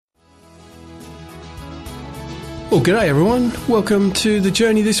Well, g'day everyone. Welcome to The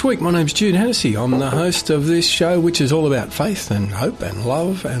Journey this week. My name's Jude Hennessy. I'm the host of this show, which is all about faith and hope and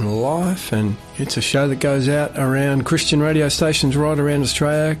love and life. And it's a show that goes out around Christian radio stations right around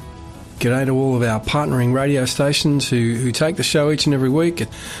Australia. G'day to all of our partnering radio stations who take the show each and every week.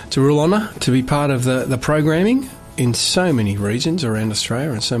 It's a real honour to be part of the programming in so many regions around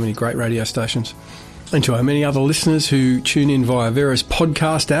Australia and so many great radio stations. And to our many other listeners who tune in via various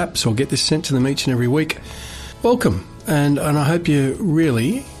podcast apps or get this sent to them each and every week, welcome, and I hope you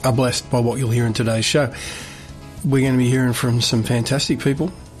really are blessed by what you'll hear in today's show. We're going to be hearing from some fantastic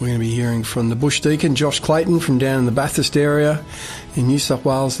people. We're going to be hearing from the Bush Deacon Josh Clayton from down in the Battista area in New South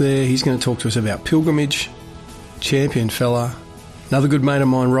Wales there. He's going to talk to us about pilgrimage, champion fella. Another good mate of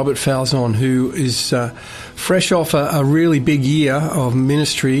mine, Robert Falzon, who is fresh off a really big year of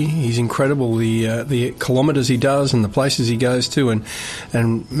ministry. He's incredible, the kilometres he does and the places he goes to.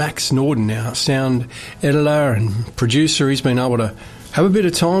 And Max Norden, our sound editor and producer, he's been able to have a bit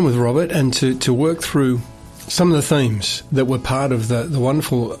of time with Robert and to work through some of the themes that were part of the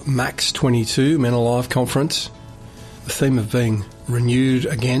wonderful Max 22 menAlive conference. The theme of being renewed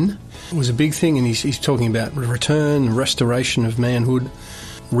again was a big thing, and he's talking about return, restoration of manhood,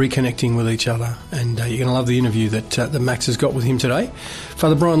 reconnecting with each other, and you're going to love the interview that Max has got with him today.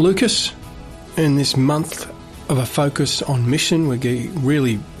 Father Brian Lucas, in this month of a focus on mission, we're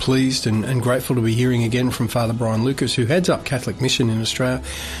really pleased and grateful to be hearing again from Father Brian Lucas, who heads up Catholic Mission in Australia,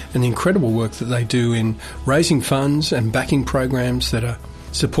 and the incredible work that they do in raising funds and backing programs that are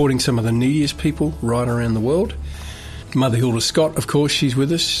supporting some of the neediest people right around the world. Mother Hilda Scott, of course, she's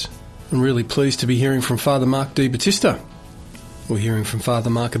with us. I'm really pleased to be hearing from Father Mark D. Battista. We're hearing from Father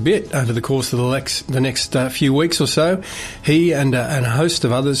Mark a bit over the course of the next few weeks or so. He and a host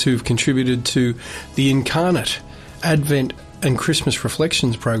of others who've contributed to the Incarnate Advent and Christmas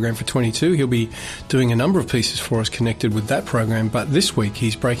Reflections program for 22. He'll be doing a number of pieces for us connected with that program, but this week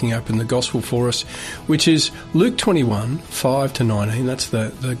he's breaking open the Gospel for us, which is Luke 21, 5 to 19. That's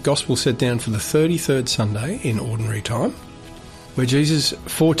the Gospel set down for the 33rd Sunday in Ordinary Time, where Jesus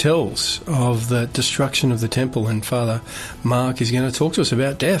foretells of the destruction of the temple, and Father Mark is going to talk to us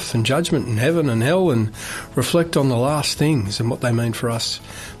about death and judgment and heaven and hell and reflect on the last things and what they mean for us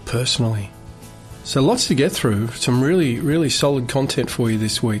personally. So lots to get through, some really, really solid content for you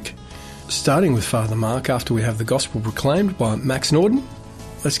this week. Starting with Father Mark after we have the Gospel proclaimed by Max Norden.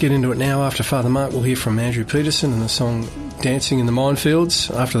 Let's get into it now. After Father Mark, we'll hear from Andrew Peterson and the song Dancing in the Minefields.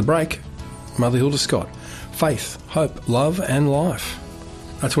 After the break, Mother Hilda Scott. Faith, hope, love and life.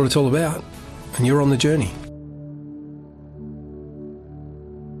 That's what it's all about, and you're on the journey.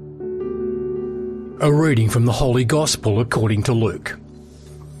 A reading from the Holy Gospel according to Luke.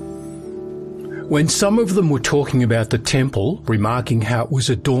 When some of them were talking about the temple, remarking how it was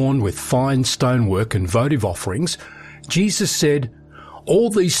adorned with fine stonework and votive offerings, Jesus said, "All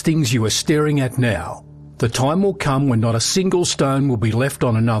these things you are staring at now, the time will come when not a single stone will be left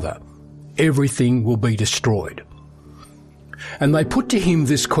on another. Everything will be destroyed." And they put to him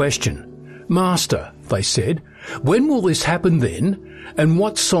this question, "Master," they said, "when will this happen then, and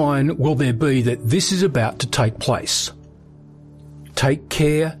what sign will there be that this is about to take place?" "Take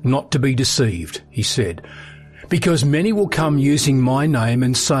care not to be deceived," he said, "because many will come using my name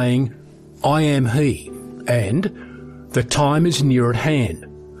and saying, 'I am he,' and 'the time is near at hand.'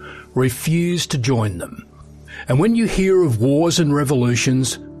 Refuse to join them. And when you hear of wars and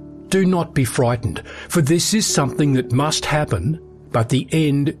revolutions, do not be frightened, for this is something that must happen, but the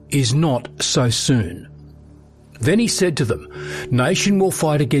end is not so soon." Then he said to them, "Nation will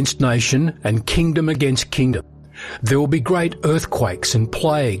fight against nation, and kingdom against kingdom. There will be great earthquakes and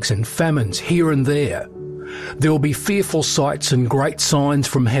plagues and famines here and there. There will be fearful sights and great signs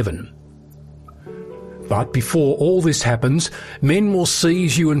from heaven. But before all this happens, men will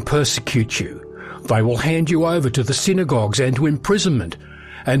seize you and persecute you. They will hand you over to the synagogues and to imprisonment,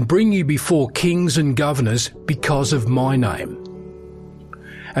 and bring you before kings and governors because of my name.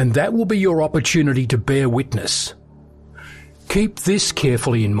 And that will be your opportunity to bear witness. Keep this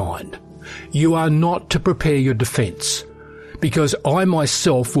carefully in mind. You are not to prepare your defence, because I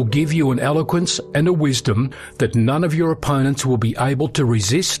myself will give you an eloquence and a wisdom that none of your opponents will be able to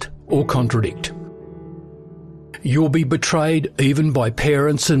resist or contradict. You will be betrayed even by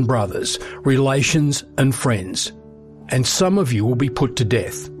parents and brothers, relations and friends, and some of you will be put to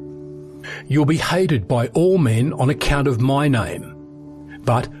death. You'll be hated by all men on account of my name,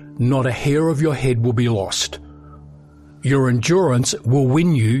 but not a hair of your head will be lost. Your endurance will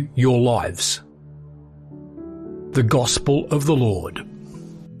win you your lives." The Gospel of the Lord.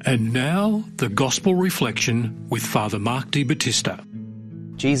 And now, the Gospel Reflection with Father Mark D. Battista.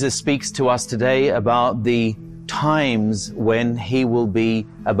 Jesus speaks to us today about the times when he will be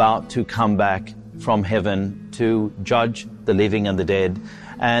about to come back from heaven to judge the living and the dead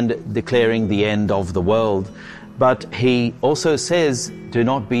and declaring the end of the world. But he also says, do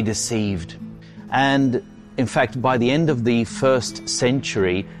not be deceived. And in fact, by the end of the 1st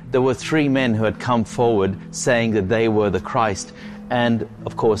century, there were 3 men who had come forward saying that they were the Christ. And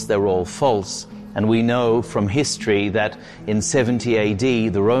of course, they were all false. And we know from history that in 70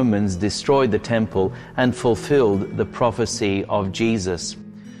 AD, the Romans destroyed the temple and fulfilled the prophecy of Jesus.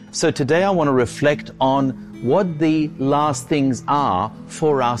 So today I want to reflect on what the last things are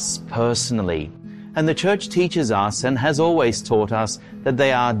for us personally. And the church teaches us and has always taught us that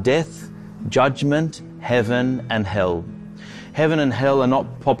they are death, judgment, heaven and hell. Heaven and hell are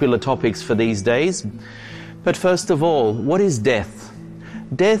not popular topics for these days. But first of all, what is death?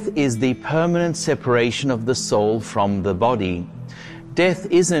 Death is the permanent separation of the soul from the body. Death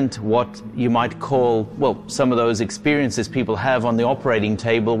isn't what you might call, well, some of those experiences people have on the operating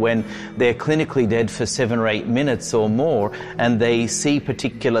table when they're clinically dead for 7 or 8 minutes or more and they see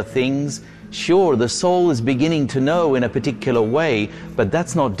particular things. Sure, the soul is beginning to know in a particular way, but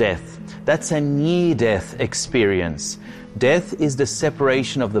that's not death. That's a near-death experience. Death is the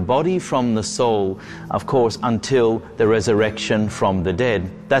separation of the body from the soul, of course, until the resurrection from the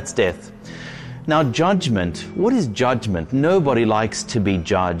dead. That's death. Now, judgment. What is judgment? Nobody likes to be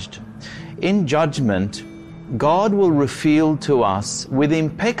judged. In judgment, God will reveal to us with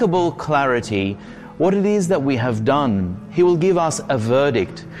impeccable clarity what it is that we have done. He will give us a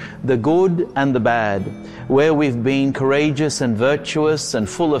verdict, the good and the bad, where we've been courageous and virtuous and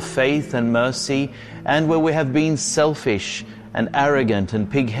full of faith and mercy, and where we have been selfish and arrogant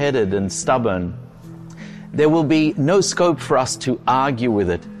and pig-headed and stubborn. There will be no scope for us to argue with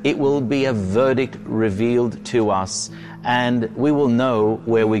it. It will be a verdict revealed to us, and we will know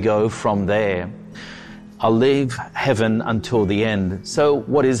where we go from there. I'll leave heaven until the end. So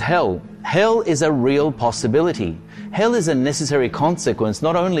what is hell? Hell is a real possibility. Hell is a necessary consequence,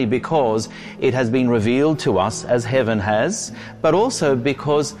 not only because it has been revealed to us as heaven has, but also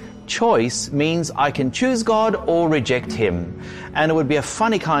because choice means I can choose God or reject Him. And it would be a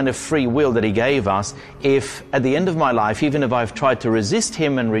funny kind of free will that He gave us if at the end of my life, even if I've tried to resist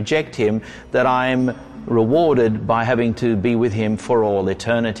Him and reject Him, that I'm rewarded by having to be with Him for all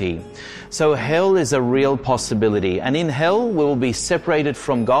eternity. So hell is a real possibility. And in hell, we will be separated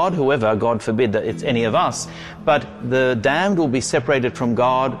from God, whoever, God forbid that it's any of us. But the damned will be separated from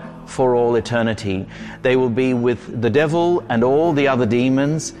God for all eternity. They will be with the devil and all the other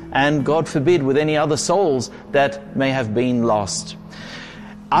demons, and God forbid with any other souls that may have been lost.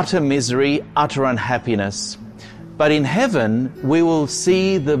 Utter misery, utter unhappiness. But in heaven, we will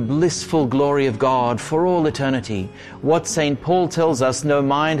see the blissful glory of God for all eternity. What St. Paul tells us, no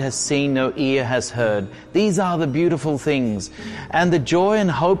mind has seen, no ear has heard. These are the beautiful things. And the joy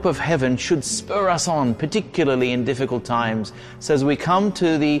and hope of heaven should spur us on, particularly in difficult times. So as we come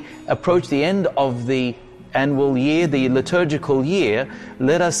to approach the end of the annual year, the liturgical year,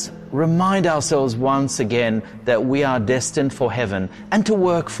 let us remind ourselves once again that we are destined for heaven and to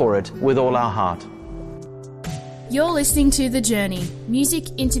work for it with all our heart. You're listening to The Journey, music,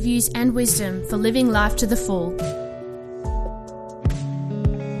 interviews and wisdom for living life to the full.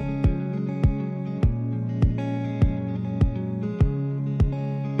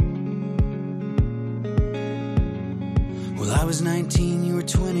 Well, I was 19, you were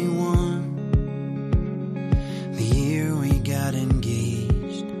 21, the year we got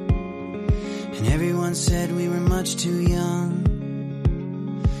engaged. And everyone said we were much too young,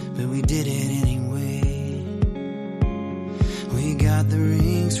 but we did it anyway. We got the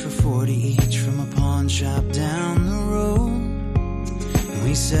rings for 40 each from a pawn shop down the road. And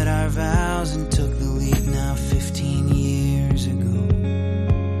we said our vows and took the leap now 15 years ago.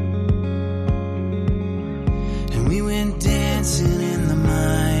 And we went dancing in the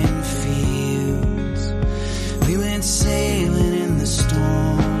minefields. We went sailing in the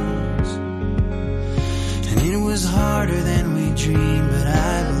storms. And it was harder than we dreamed, but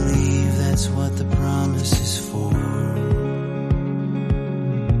I believe that's what the promise is for.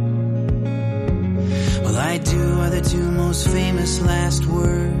 I do are the two most famous last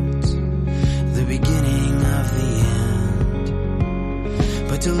words, the beginning of the end.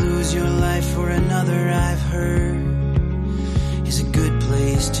 But to lose your life for another, I've heard, is a good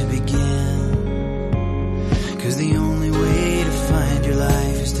place to begin. 'Cause the only way to find your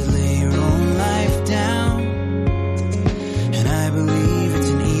life is to lay your own life down. And I believe it's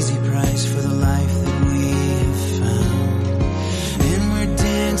an easy price for the life that we have found. And we're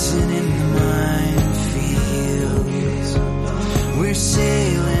dancing in the minefields, we're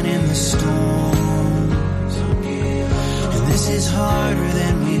sailing in the storms.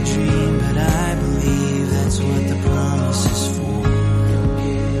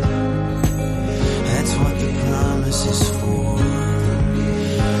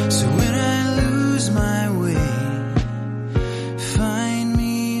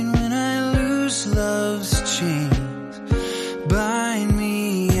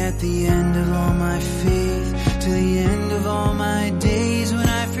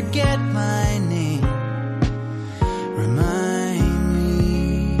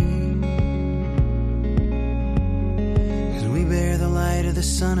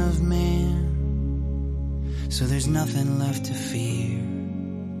 nothing left to fear.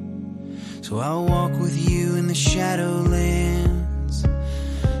 So I'll walk with you in the shadowlands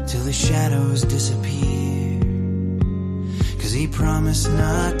till the shadows disappear. 'Cause he promised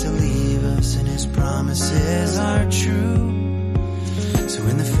not to leave us, and his promises are true. So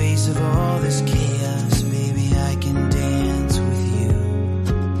in the face of all this chaos, baby, I can dance with you.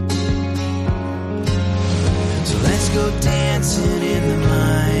 So let's go dancing in the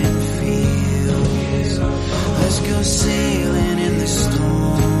minefields. Let's go sailing in the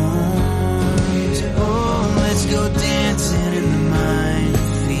storms. Oh, let's go dancing in the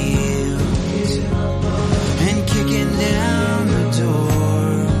minefields and kicking down the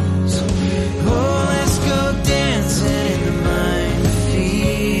doors. Oh, let's go dancing in the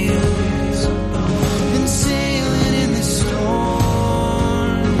minefields and sailing in the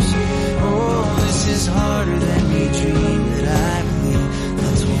storms. Oh, this is harder than we dreamed, that I believe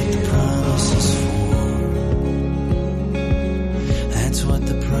that's what the promise is for. That's what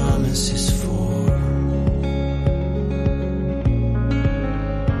the promise is for.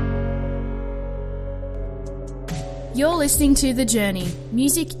 You're listening to The Journey,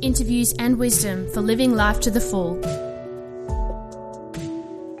 music, interviews and wisdom for living life to the full.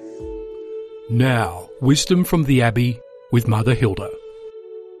 Now, wisdom from the Abbey with Mother Hilda.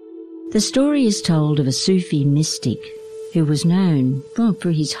 The story is told of a Sufi mystic who was known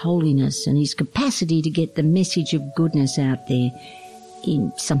for his holiness and his capacity to get the message of goodness out there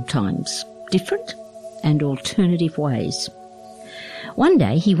in sometimes different and alternative ways. One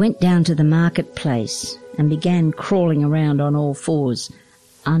day he went down to the marketplace and began crawling around on all fours,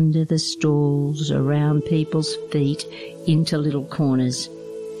 under the stalls, around people's feet, into little corners.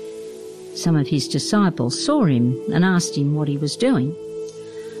 Some of his disciples saw him and asked him what he was doing.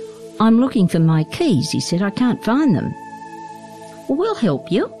 "I'm looking for my keys," he said. "I can't find them." "Well, we'll help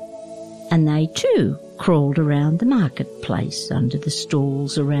you." And they too crawled around the marketplace, under the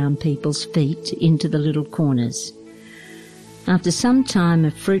stalls, around people's feet, into the little corners. After some time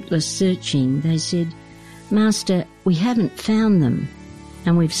of fruitless searching, they said, "Master, we haven't found them,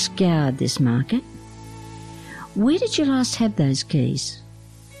 and we've scoured this market. Where did you last have those keys?"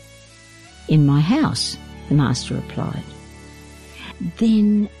 "In my house," the master replied.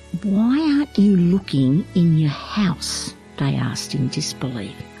 "Then why aren't you looking in your house?" they asked in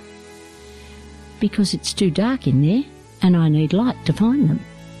disbelief. "Because it's too dark in there, and I need light to find them."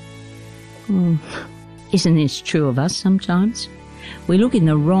 Oh, isn't this true of us sometimes? We look in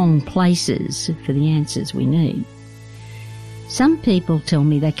the wrong places for the answers we need. Some people tell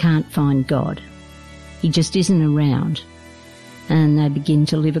me they can't find God. He just isn't around. And they begin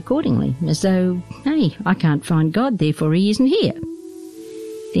to live accordingly, as though, hey, I can't find God, therefore he isn't here.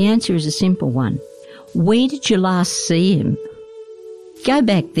 The answer is a simple one. Where did you last see him? Go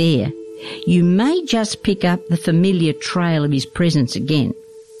back there. You may just pick up the familiar trail of his presence again.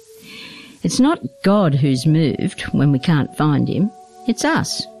 It's not God who's moved when we can't find him. It's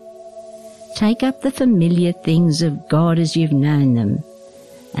us. Take up the familiar things of God as you've known them,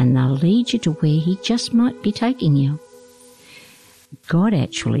 and they'll lead you to where he just might be taking you. God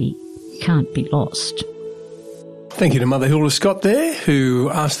actually can't be lost. Thank you to Mother Hilda Scott there, who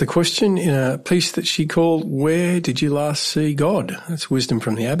asked the question in a piece that she called, "Where did you last see God?" That's wisdom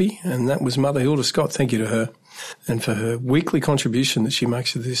from the Abbey, and that was Mother Hilda Scott. Thank you to her, and for her weekly contribution that she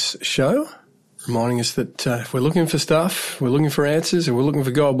makes to this show, reminding us that if we're looking for stuff, we're looking for answers, or we're looking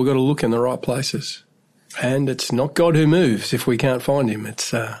for God, we've got to look in the right places. And it's not God who moves if we can't find him.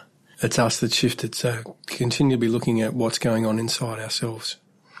 It's us that shifted. So continue to be looking at what's going on inside ourselves.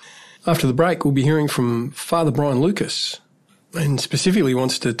 After the break, we'll be hearing from Father Brian Lucas, and specifically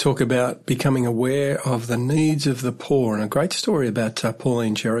wants to talk about becoming aware of the needs of the poor, and a great story about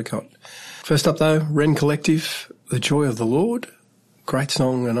Pauline Jerichot. First up, though, Wren Collective, The Joy of the Lord. Great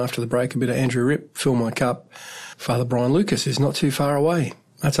song, and after the break, a bit of Andrew Ripp, Fill My Cup. Father Brian Lucas is not too far away.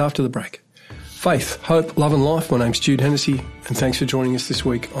 That's after the break. Faith, hope, love and life. My name's Jude Hennessy, and thanks for joining us this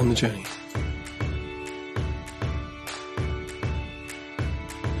week on The Journey.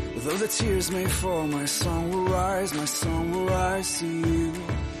 Though the tears may fall, my song will rise to you.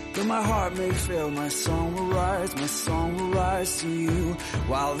 Though my heart may fail, my song will rise to you.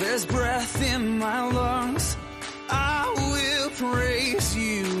 While there's breath in my lungs, I will praise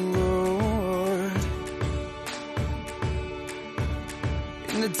you, Lord.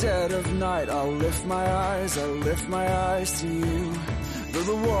 In the dead of night, I'll lift my eyes to you. Though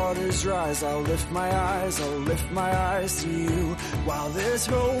the waters rise, I'll lift my eyes to you. While there's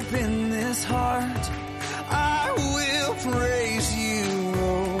hope in this heart, I will praise you,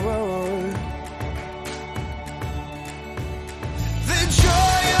 Lord. The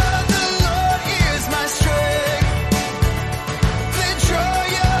joy of the Lord is my strength.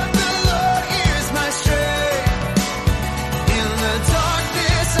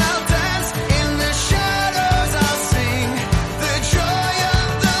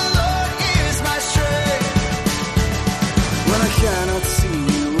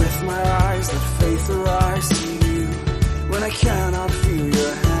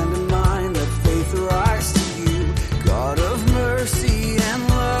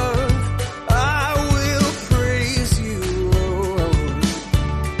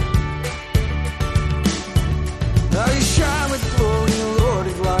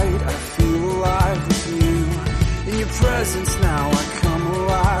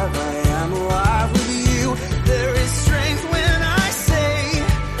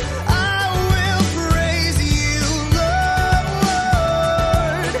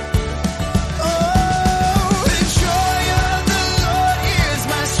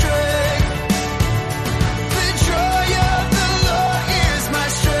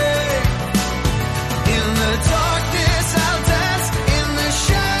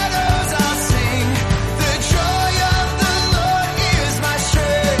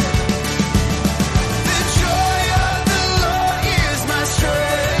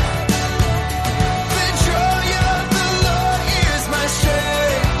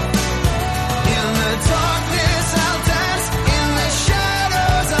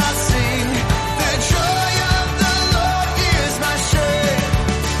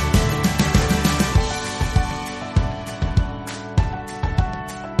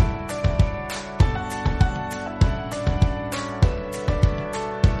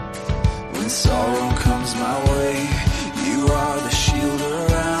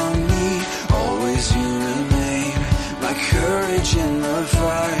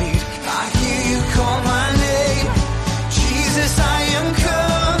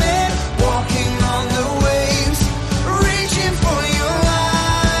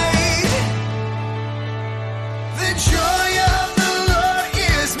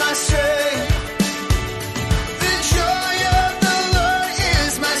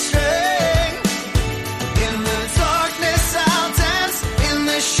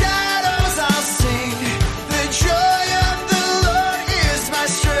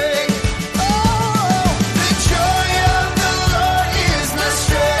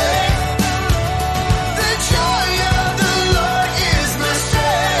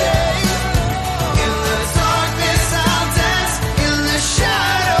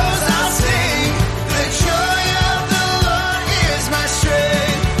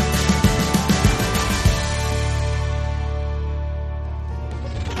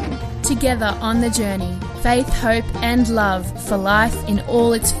 together on the journey. Faith, hope and love for life in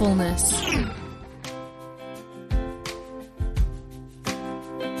all its fullness.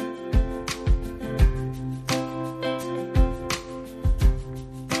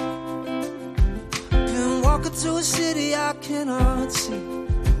 Been walking to a city I cannot see,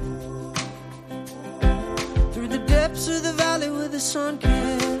 through the depths of the valley where the sun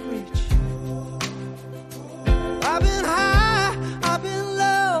can't reach. I've been high, I've been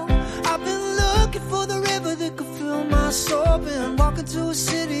low, I've been looking for the river that could fill my soul. Been walking to a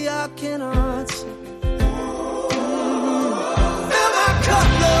city I cannot see. Fill my cup,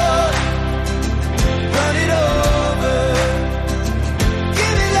 Lord, run it over.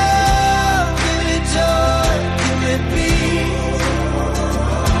 Give me love, give me joy, give me peace.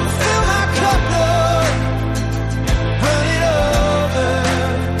 Fill my cup, Lord, run it over.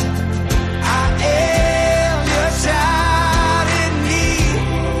 I am your child in need,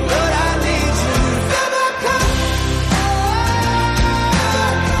 Lord, I need you. Fill my cup.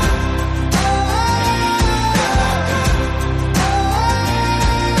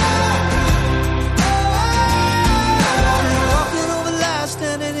 Walking over life,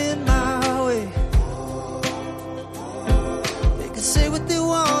 standing in my way. They can say what they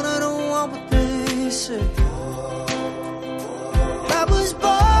want, I don't want what they say. I was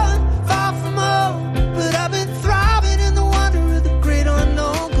born far from home, but I've been thriving in the wonder of the great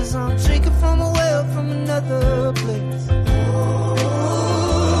unknown. 'Cause I'm drinking from a well from another place.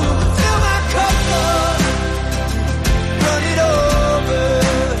 Fill my cup, Lord, run it over.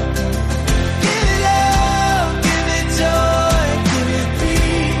 Give me love, give me joy, give me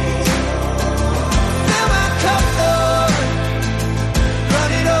peace. Fill my cup, Lord,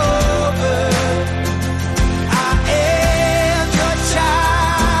 run it over. I am your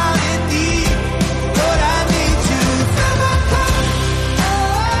child in need, Lord, I need you. Fill my cup.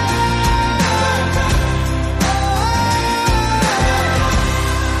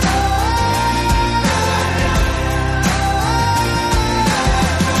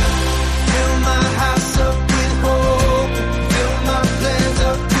 Fill my house up with hope, fill my plans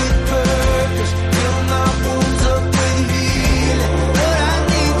up with purpose, fill my wounds up with healing, Lord, I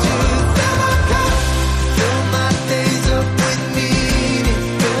need you. Fill my cup, fill my days up with meaning,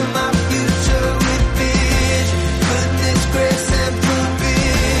 fill my future with vision, goodness, grace and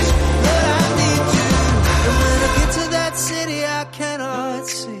provision, Lord, I need you. And when I get to that city I cannot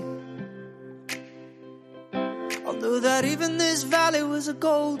see, although that even this valley was a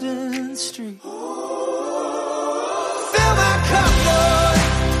golden street. Fill my cup, Lord,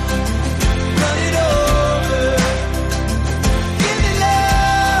 run it over. Give me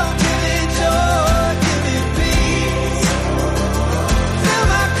love, give me joy, give me peace. Fill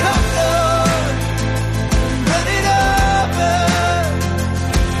my cup, Lord, run it over.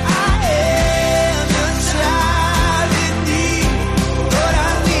 I am your child in need, Lord, I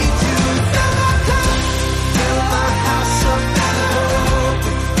need you. Fill my cup, fill my house up with hope,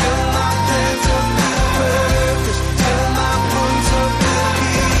 fill my plans up with purpose, fill my wounds up with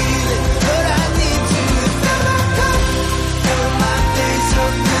healing, Lord, I need you. Fill my cup, fill my days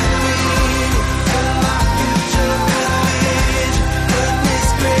up with meaning, fill my future with vision, goodness,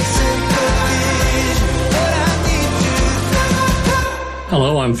 grace and provision, Lord, I need you. Fill my cup.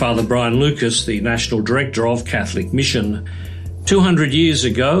 Hello, I'm Father Brian Lucas, the National Director of Catholic Mission. 200 years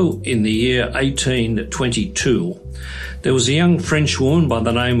ago, in the year 1822, there was a young French woman by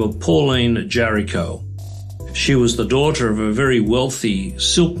the name of Pauline Jerichot. She was the daughter of a very wealthy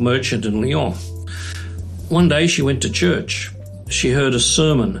silk merchant in Lyon. One day she went to church. She heard a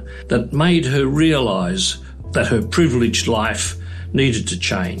sermon that made her realize that her privileged life needed to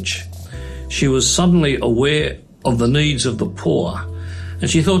change. She was suddenly aware of the needs of the poor, and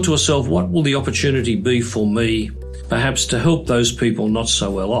she thought to herself, what will the opportunity be for me, perhaps to help those people not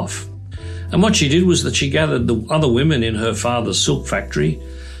so well off? And what she did was that she gathered the other women in her father's silk factory,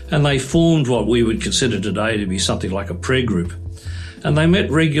 and they formed what we would consider today to be something like a prayer group. And they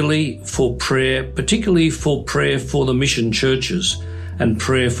met regularly for prayer, particularly for prayer for the mission churches and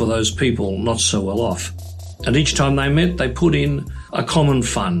prayer for those people not so well off. And each time they met, they put in a common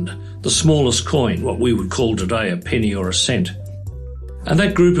fund, the smallest coin, what we would call today a penny or a cent. And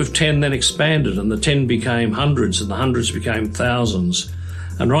that group of 10 then expanded, and the 10 became hundreds, and the hundreds became thousands.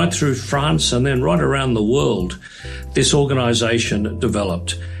 And right through France and then right around the world, this organisation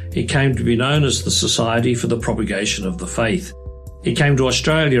developed. It came to be known as the Society for the Propagation of the Faith. It came to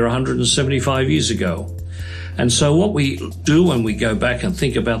Australia 175 years ago. And so what we do when we go back and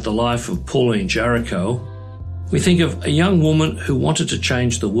think about the life of Pauline Jerichot, we think of a young woman who wanted to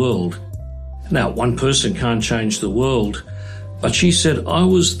change the world. Now, one person can't change the world, But she said, I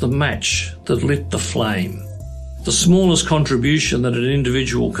was the match that lit the flame. The smallest contribution that an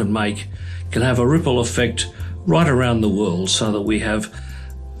individual can make can have a ripple effect right around the world, so that we have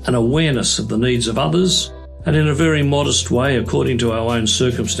an awareness of the needs of others, and in a very modest way, according to our own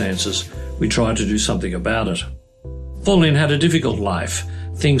circumstances, we try to do something about it. Pauline had a difficult life.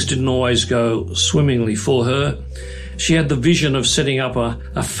 Things didn't always go swimmingly for her. She had the vision of setting up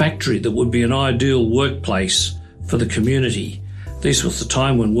a factory that would be an ideal workplace for the community. This was the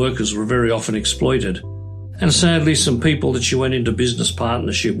time when workers were very often exploited. And sadly, some people that she went into business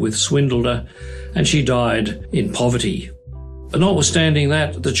partnership with swindled her, and she died in poverty. But notwithstanding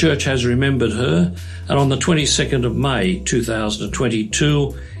that, the church has remembered her, and on the 22nd of May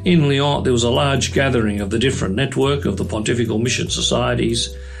 2022, in Lyon, there was a large gathering of the different network of the Pontifical Mission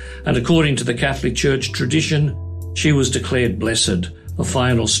Societies, and according to the Catholic Church tradition, she was declared blessed, the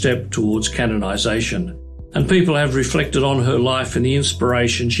final step towards canonisation. And people have reflected on her life and the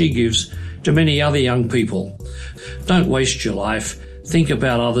inspiration she gives to many other young people. Don't waste your life, think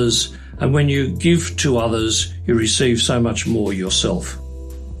about others, and when you give to others, you receive so much more yourself.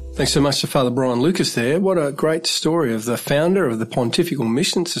 Thanks so much to Father Brian Lucas there. What a great story of the founder of the Pontifical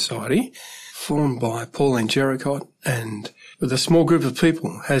Mission Society, formed by Pauline Jerichot, and with a small group of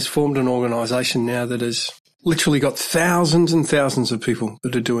people has formed an organisation now that has literally got thousands and thousands of people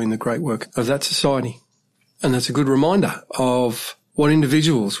that are doing the great work of that society. And that's a good reminder of what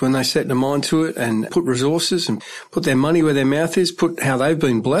individuals, when they set their mind to it and put resources and put their money where their mouth is, put how they've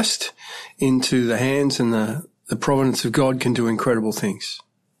been blessed into the hands and the providence of God, can do incredible things.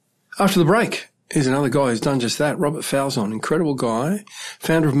 After the break, here's another guy who's done just that, Robert Falzon, incredible guy,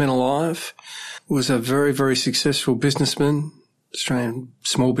 founder of menAlive, was a very, very successful businessman, Australian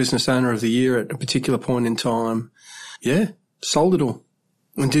Small Business Owner of the Year at a particular point in time. Yeah, sold it all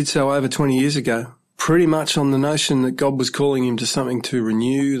and did so over 20 years ago. Pretty much on the notion that God was calling him to something to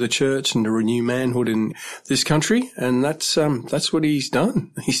renew the church and to renew manhood in this country. And that's what he's done.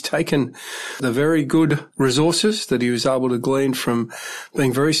 He's taken the very good resources that he was able to glean from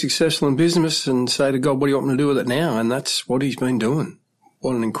being very successful in business and say to God, what do you want me to do with it now? And that's what he's been doing.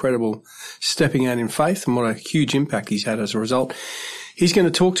 What an incredible stepping out in faith, and what a huge impact he's had as a result. He's going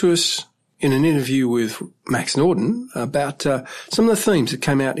to talk to us in an interview with Max Norden about some of the themes that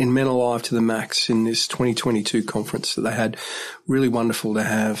came out in menAlive to the Max in this 2022 conference that they had. Really wonderful to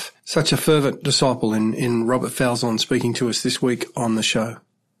have such a fervent disciple in Robert Falzon speaking to us this week on the show.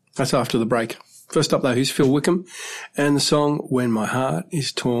 That's after the break. First up, though, here's Phil Wickham and the song When My Heart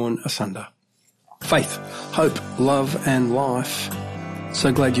Is Torn Asunder. Faith, hope, love and life.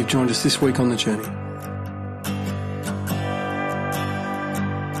 So glad you've joined us this week on The Journey.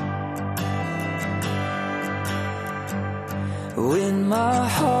 When my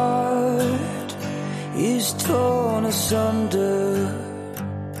heart is torn asunder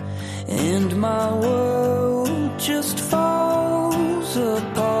and my world just falls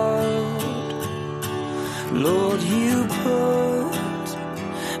apart, Lord, you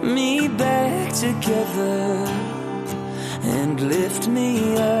put me back together and lift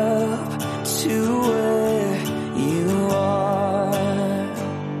me up to where you are.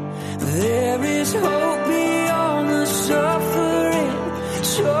 There is hope beyond the suffering,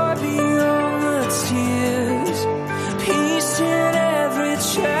 joy beyond the tears, peace in every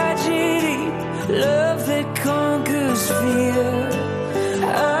tragedy, love that conquers fear.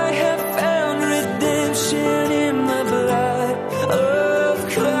 I have found redemption in the blood of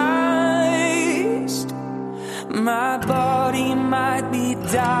Christ. My body might be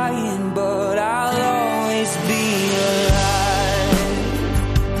dying, but I'll always be alive.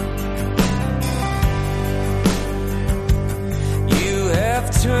 You have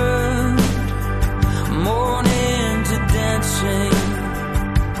turned mourning to dancing.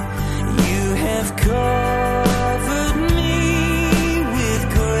 You have covered me with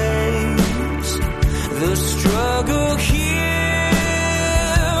grace. The struggle here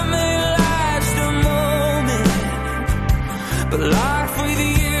may last a moment, but life with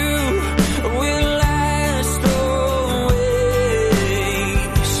you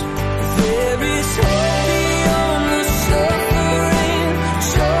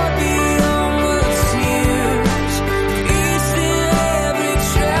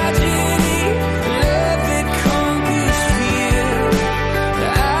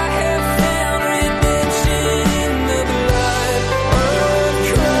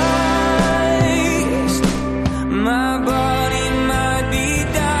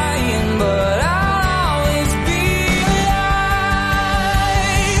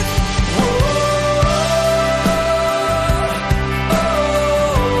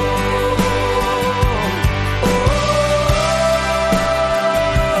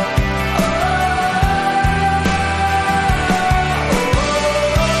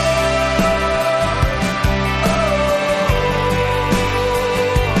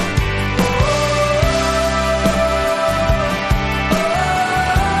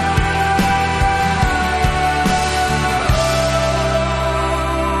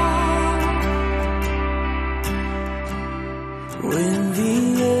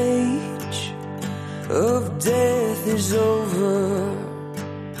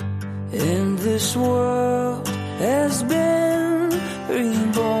and this world has been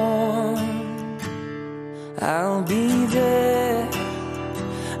reborn. I'll be there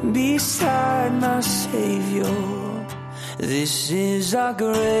beside my Savior. This is our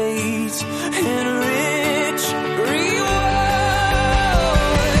great and rich reward.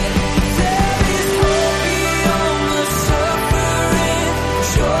 There is hope beyond the suffering,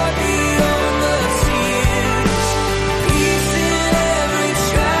 joy beyond the tears, peace in every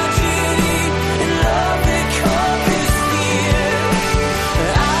tragedy, and love that conquers fear.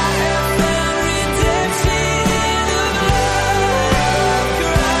 I have found redemption in the blood of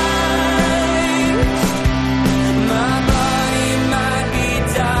Christ. My body might be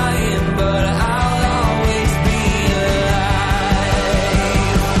dying, but I'll always be alive.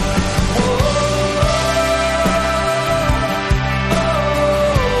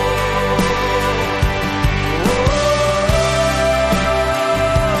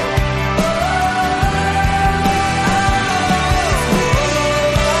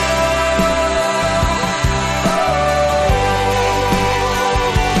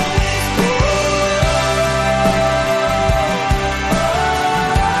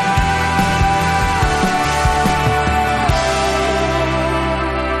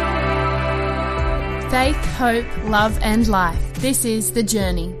 Faith, hope, love and life. This is The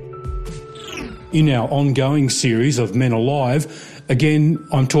Journey. In our ongoing series of menAlive, again,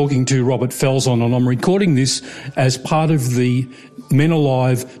 I'm talking to Robert Falzon, and I'm recording this as part of the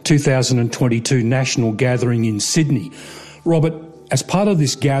menAlive 2022 National Gathering in Sydney. Robert, as part of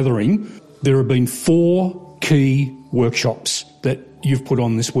this gathering, there have been 4 key workshops that you've put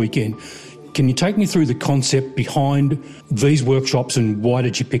on this weekend. Can you take me through the concept behind these workshops and why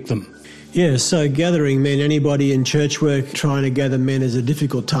did you pick them? Yeah, so gathering men, anybody in church work trying to gather men is a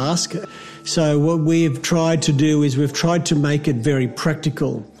difficult task. So what we've tried to do is we've tried to make it very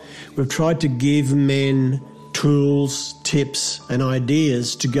practical. We've tried to give men tools, tips and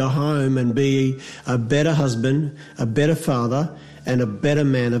ideas to go home and be a better husband, a better father and a better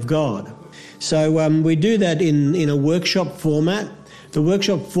man of God. So we do that in a workshop format. The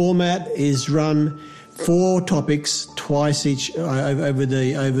workshop format is run 4 topics twice each over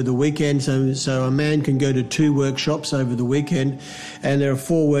the weekend. So a man can go to 2 workshops over the weekend, and there are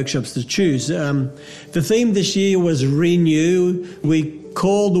 4 workshops to choose. The theme this year was Renew. We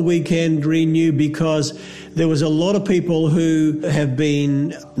called the weekend Renew because there was a lot of people who have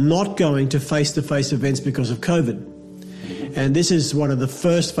been not going to face-to-face events because of COVID. And this is one of the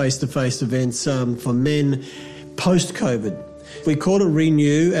first face-to-face events for men post-COVID. We called it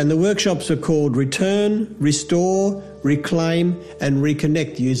Renew, and the workshops are called Return, Restore, Reclaim and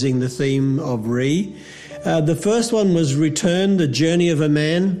Reconnect, using the theme of Re. The first one was Return, the Journey of a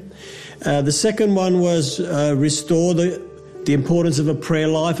Man. The second one was Restore, the importance of a prayer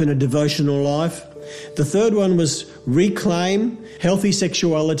life and a devotional life. The third one was Reclaim, healthy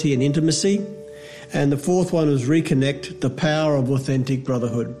sexuality and intimacy. And the fourth one was Reconnect, the power of authentic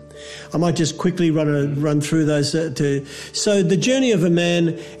brotherhood. I might just quickly run through those. So the journey of a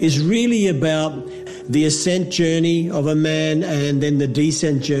man is really about the ascent journey of a man and then the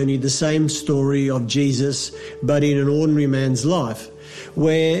descent journey, the same story of Jesus, but in an ordinary man's life,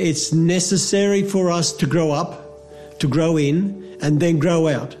 where it's necessary for us to grow up, to grow in, and then grow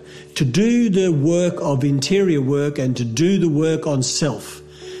out, to do the work of interior work and to do the work on self,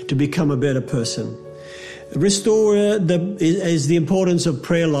 to become a better person. Restore is the importance of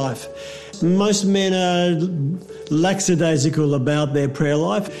prayer life. Most men are lackadaisical about their prayer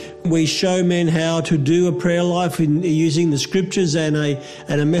life. We show men how to do a prayer life using the scriptures and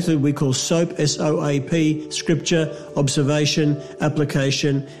a method we call SOAP, S-O-A-P, scripture, observation,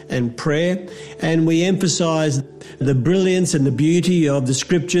 application and prayer. And we emphasize the brilliance and the beauty of the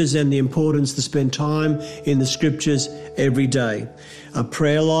scriptures and the importance to spend time in the scriptures every day. A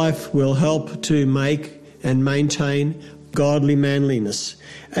prayer life will help to make and maintain godly manliness.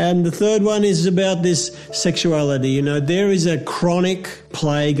 And the third one is about this sexuality. You know, there is a chronic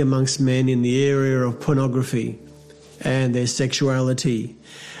plague amongst men in the area of pornography and their sexuality.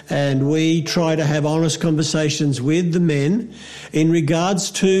 And we try to have honest conversations with the men in regards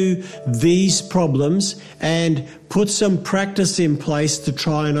to these problems and put some practice in place to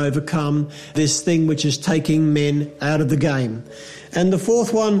try and overcome this thing which is taking men out of the game. And the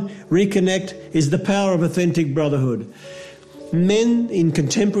fourth one, Reconnect, is the power of authentic brotherhood. Men in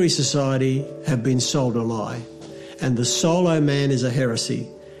contemporary society have been sold a lie, and the solo man is a heresy.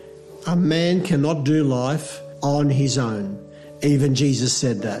 A man cannot do life on his own. Even Jesus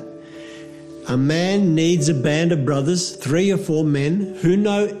said that. A man needs a band of brothers, 3 or 4 men, who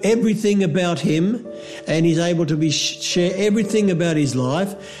know everything about him, and he's able to share everything about his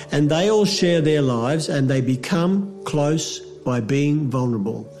life, and they all share their lives, and they become close by being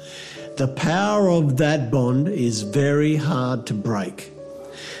vulnerable. The power of that bond is very hard to break.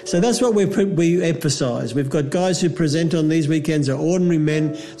 So that's what we emphasise. We've got guys who present on these weekends are ordinary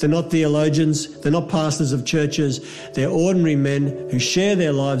men. They're not theologians. They're not pastors of churches. They're ordinary men who share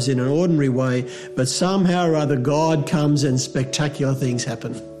their lives in an ordinary way, but somehow or other God comes and spectacular things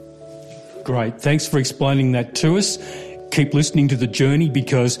happen. Great. Thanks for explaining that to us. Keep listening to The Journey,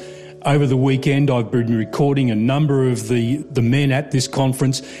 because over the weekend I've been recording a number of the men at this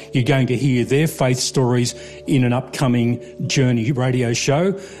conference. You're going to hear their faith stories in an upcoming Journey radio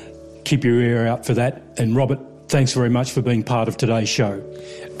show. Keep your ear out for that. And Robert, thanks very much for being part of today's show.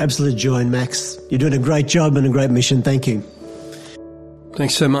 Absolute joy, and Max. You're doing a great job and a great mission. Thank you.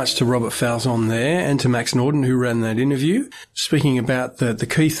 Thanks so much to Robert Falzon there, and to Max Norton, who ran that interview, speaking about the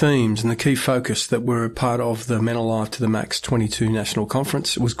key themes and the key focus that were part of the menAlive to the Max 22 National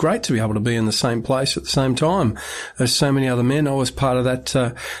Conference. It was great to be able to be in the same place at the same time as so many other men. I was part of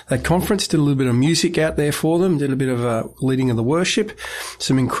that conference, did a little bit of music out there for them, did a bit of leading of the worship.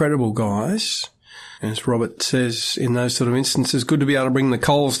 Some incredible guys. As Robert says, in those sort of instances, good to be able to bring the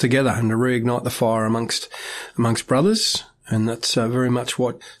coals together and to reignite the fire amongst brothers. And that's very much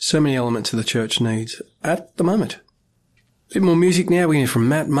what so many elements of the church needs at the moment. A bit more music now. We hear from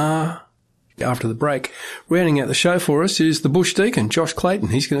Matt Maher. After the break, rounding out the show for us is the Bush Deacon, Josh Clayton.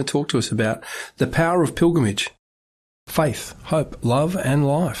 He's going to talk to us about the power of pilgrimage, faith, hope, love and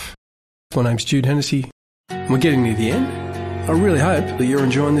life. My name's Jude Hennessy. We're getting near the end. I really hope that you're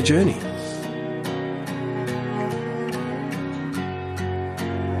enjoying the journey.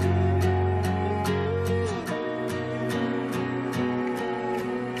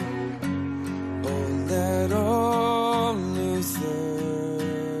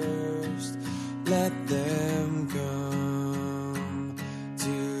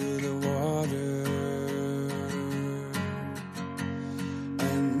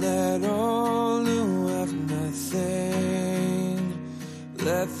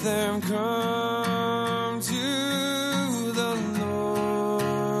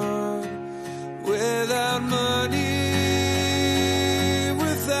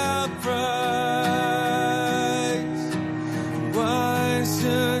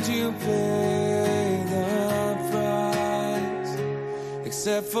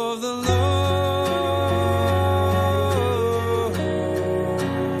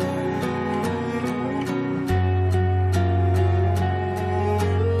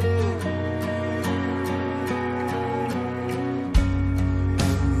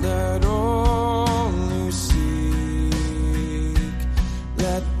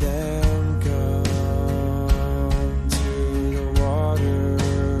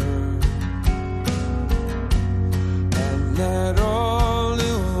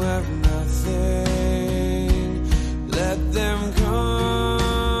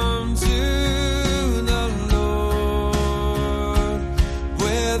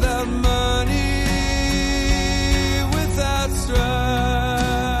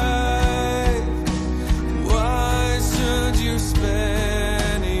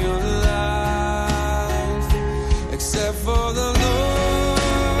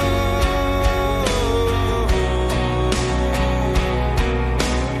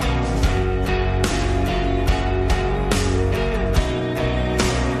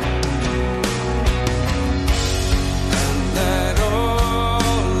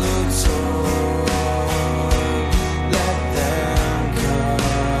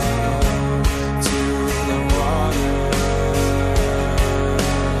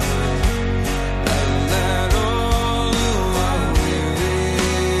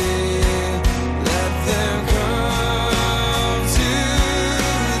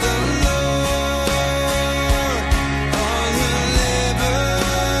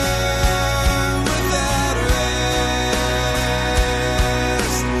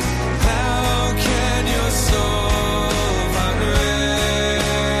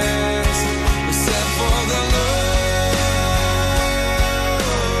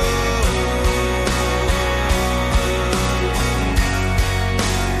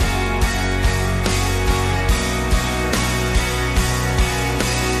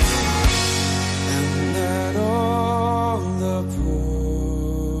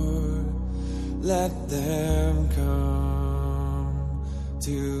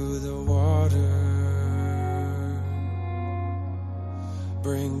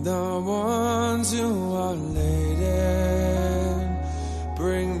 Bring the ones who are laden,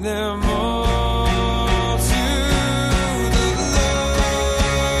 bring them all.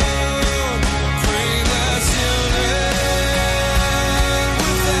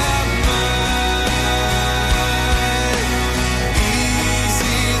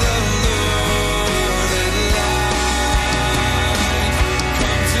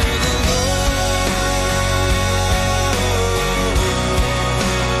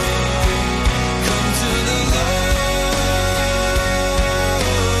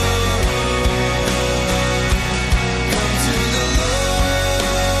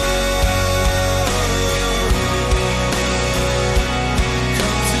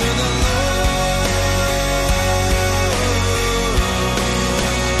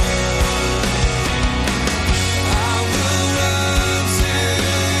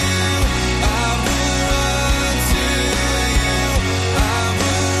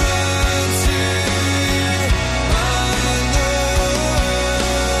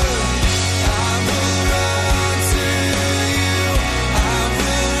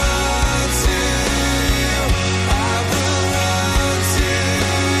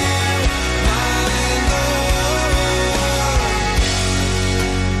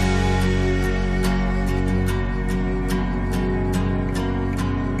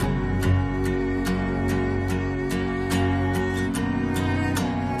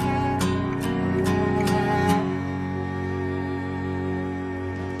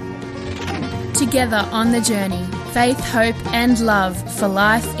 together on the journey. Faith, hope and love for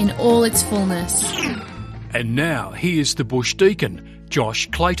life in all its fullness. And now, here's the Bush Deacon,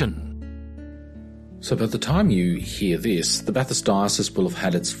 Josh Clayton. So by the time you hear this, the Bathurst Diocese will have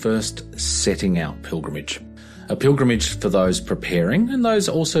had its first setting out pilgrimage. A pilgrimage for those preparing and those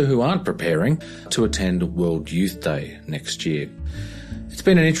also who aren't preparing to attend World Youth Day next year. It's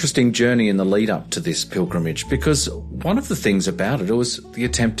been an interesting journey in the lead up to this pilgrimage because one of the things about it was the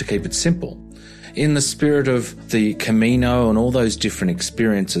attempt to keep it simple. In the spirit of the Camino and all those different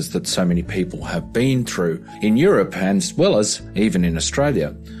experiences that so many people have been through in Europe and as well as even in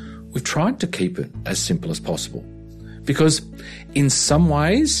Australia, we've tried to keep it as simple as possible. Because in some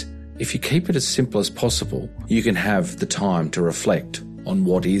ways, if you keep it as simple as possible, you can have the time to reflect on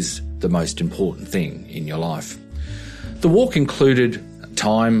what is the most important thing in your life. The walk included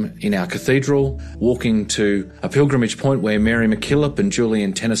time in our cathedral, walking to a pilgrimage point where Mary MacKillop and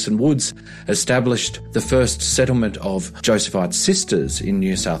Julian Tennyson Woods established the first settlement of Josephite sisters in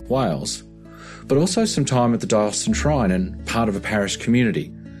New South Wales, but also some time at the Diocesan Shrine and part of a parish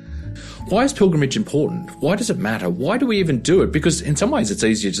community. Why is pilgrimage important? Why does it matter? Why do we even do it? Because in some ways it's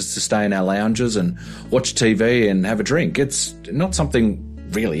easier just to stay in our lounges and watch TV and have a drink. It's not something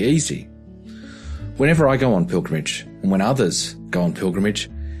really easy. Whenever I go on pilgrimage, and when others go on pilgrimage,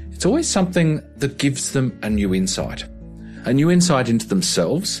 it's always something that gives them a new insight into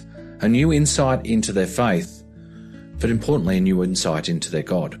themselves, a new insight into their faith, but importantly, a new insight into their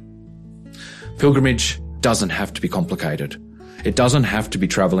God. Pilgrimage doesn't have to be complicated. It doesn't have to be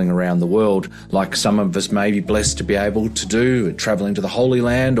travelling around the world like some of us may be blessed to be able to do, travelling to the Holy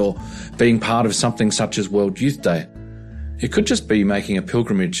Land or being part of something such as World Youth Day. It could just be making a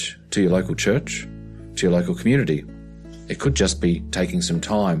pilgrimage to your local church, to your local community. It could just be taking some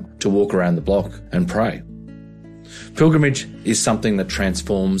time to walk around the block and pray. Pilgrimage is something that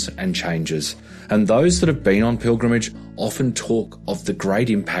transforms and changes, and those that have been on pilgrimage often talk of the great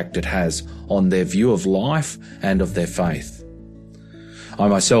impact it has on their view of life and of their faith. I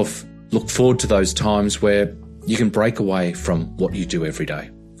myself look forward to those times where you can break away from what you do every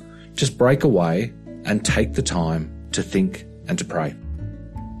day. Just break away and take the time to think and to pray.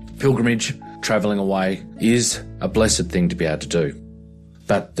 Pilgrimage, travelling away, is a blessed thing to be able to do.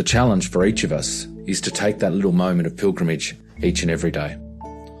 But the challenge for each of us is to take that little moment of pilgrimage each and every day.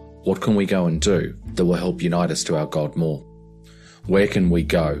 What can we go and do that will help unite us to our God more? Where can we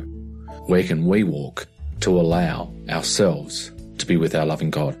go? Where can we walk to allow ourselves to be with our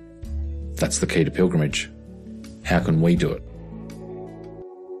loving God? That's the key to pilgrimage. How can we do it?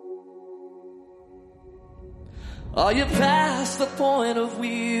 Are you past the point of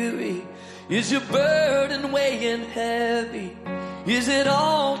weary? Is your burden weighing heavy? Is it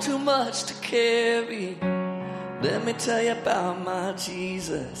all too much to carry? Let me tell you about my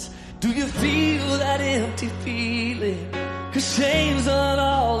Jesus. Do you feel that empty feeling? 'Cause shame's done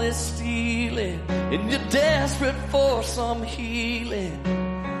all it's stealing, and you're desperate for some healing.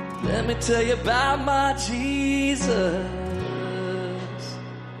 Let me tell you about my Jesus.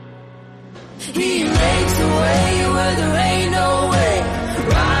 He makes a way where there ain't no way,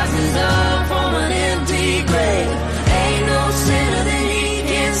 rises up from an empty grave. Ain't no sinner that he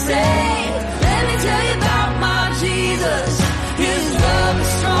can save. Let me tell you about my Jesus. His love is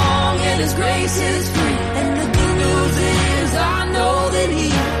strong and his grace is free. And the good news is I know that he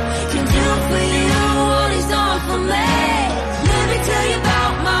can do for you what he's done for me. Let me tell you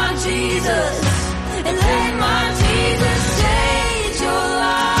about my Jesus, and let my Jesus change your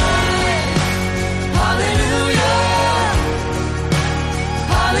life. Hallelujah.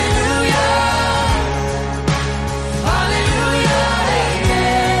 Hallelujah.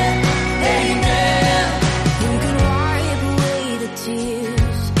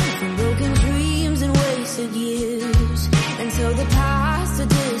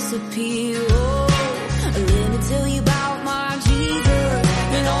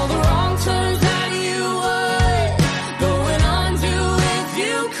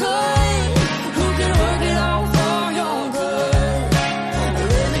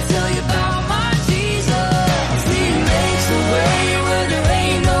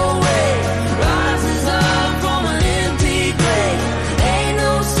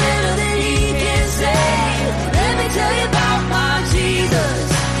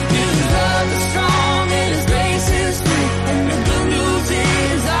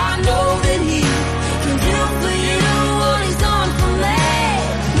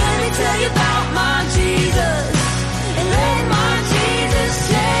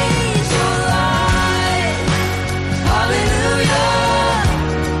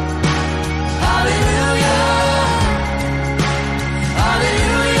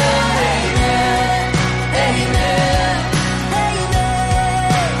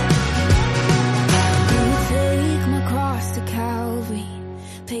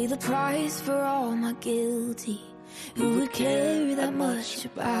 the price for all my guilty? Who would care that much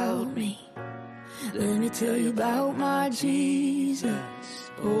about me? Let me tell you about my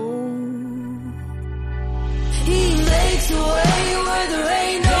Jesus. Oh, He makes a way where there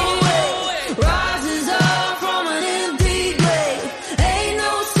ain't no way. Rises up from an empty grave. Ain't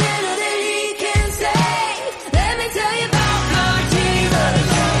no sinner that He can save. Let me tell you about my Jesus.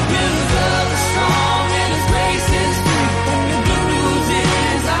 His love is strong and His grace is free. And the good news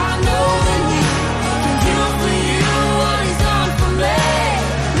is I know that He can do for you what He's done for me.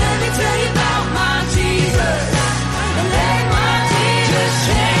 Let me tell you about my Jesus. And let my Jesus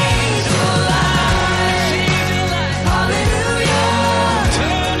change your life. Hallelujah.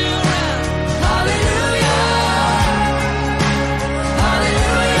 Turn you around. Hallelujah.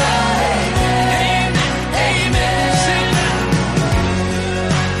 Hallelujah. Amen. Amen. Sing that.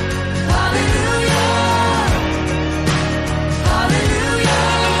 Hallelujah. Hallelujah.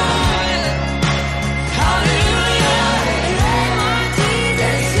 Hallelujah. Let my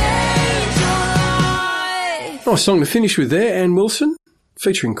Jesus change your life. Nice song to finish with there, Ann Wilson,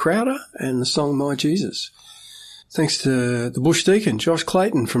 featuring Crowder, and the song My Jesus. Thanks to the Bush Deacon, Josh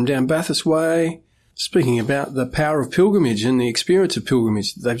Clayton from down Bathurst Way, speaking about the power of pilgrimage and the experience of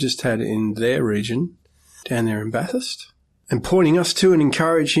pilgrimage that they've just had in their region, down there in Bathurst, and pointing us to and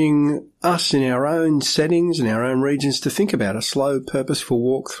encouraging us in our own settings and our own regions to think about a slow, purposeful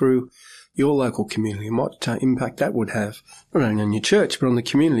walk through your local community and what impact that would have, not only on your church, but on the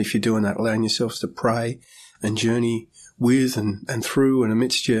community if you're doing that, allowing yourselves to pray and journey with and through and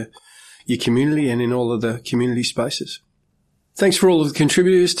amidst your community and in all of the community spaces. Thanks for all of the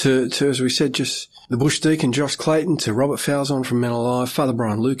contributors to as we said, just the Bush Deacon, Josh Clayton, to Robert Falzon from menAlive, Father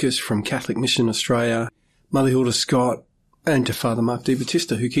Brian Lucas from Catholic Mission Australia, Mother Hilda Scott, and to Father Mark D.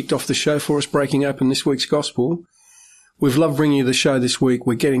 Battista, who kicked off the show for us, breaking open this week's Gospel. We've loved bringing you the show this week.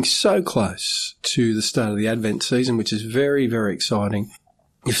 We're getting so close to the start of the Advent season, which is very, very exciting.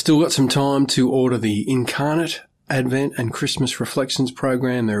 You've still got some time to order the Incarnate Advent and Christmas Reflections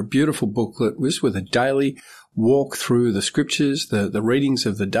program. They're a beautiful booklet with a daily walk through the scriptures, the readings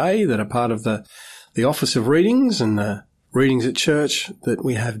of the day that are part of the Office of Readings and the readings at church that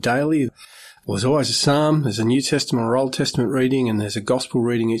we have daily. Well, there's always a psalm, there's a New Testament or Old Testament reading, and there's a gospel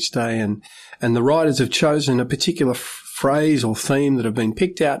reading each day. And the writers have chosen a particular phrase or theme that have been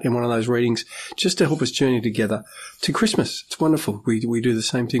picked out in one of those readings just to help us journey together to Christmas. It's wonderful. We do the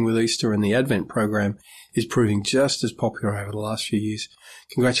same thing with Easter, and the Advent program is proving just as popular over the last few years.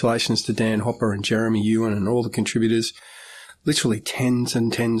 Congratulations to Dan Hopper and Jeremy Ewan and all the contributors. Literally tens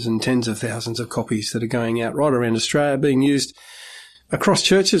and tens and tens of thousands of copies that are going out right around Australia, being used across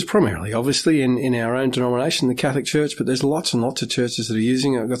churches, primarily, obviously, in our own denomination, the Catholic Church, but there's lots and lots of churches that are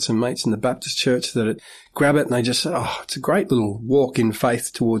using it. I've got some mates in the Baptist Church that grab it and they just say, oh, it's a great little walk in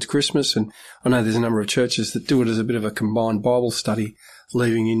faith towards Christmas. And I know there's a number of churches that do it as a bit of a combined Bible study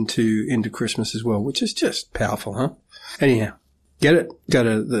leading into Christmas as well, which is just powerful, huh? Anyhow, get it. Go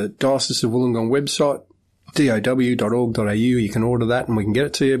to the Diocese of Wollongong website, dow.org.au. You can order that and we can get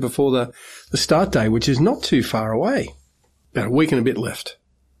it to you before the start day, which is not too far away. About a week and a bit left.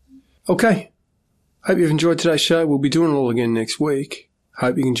 Okay. Hope you've enjoyed today's show. We'll be doing it all again next week.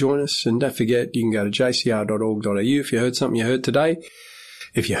 Hope you can join us. And don't forget, you can go to jcr.org.au if you heard something you heard today.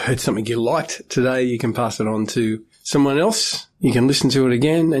 If you heard something you liked today, you can pass it on to someone else. You can listen to it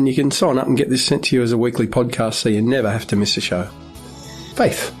again and you can sign up and get this sent to you as a weekly podcast so you never have to miss a show.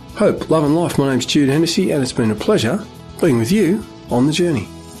 Faith, hope, love and life. My name's Jude Hennessy and it's been a pleasure being with you on the journey.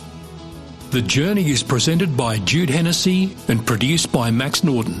 The Journey is presented by Jude Hennessy and produced by Max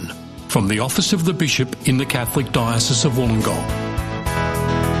Norton from the Office of the Bishop in the Catholic Diocese of Wollongong.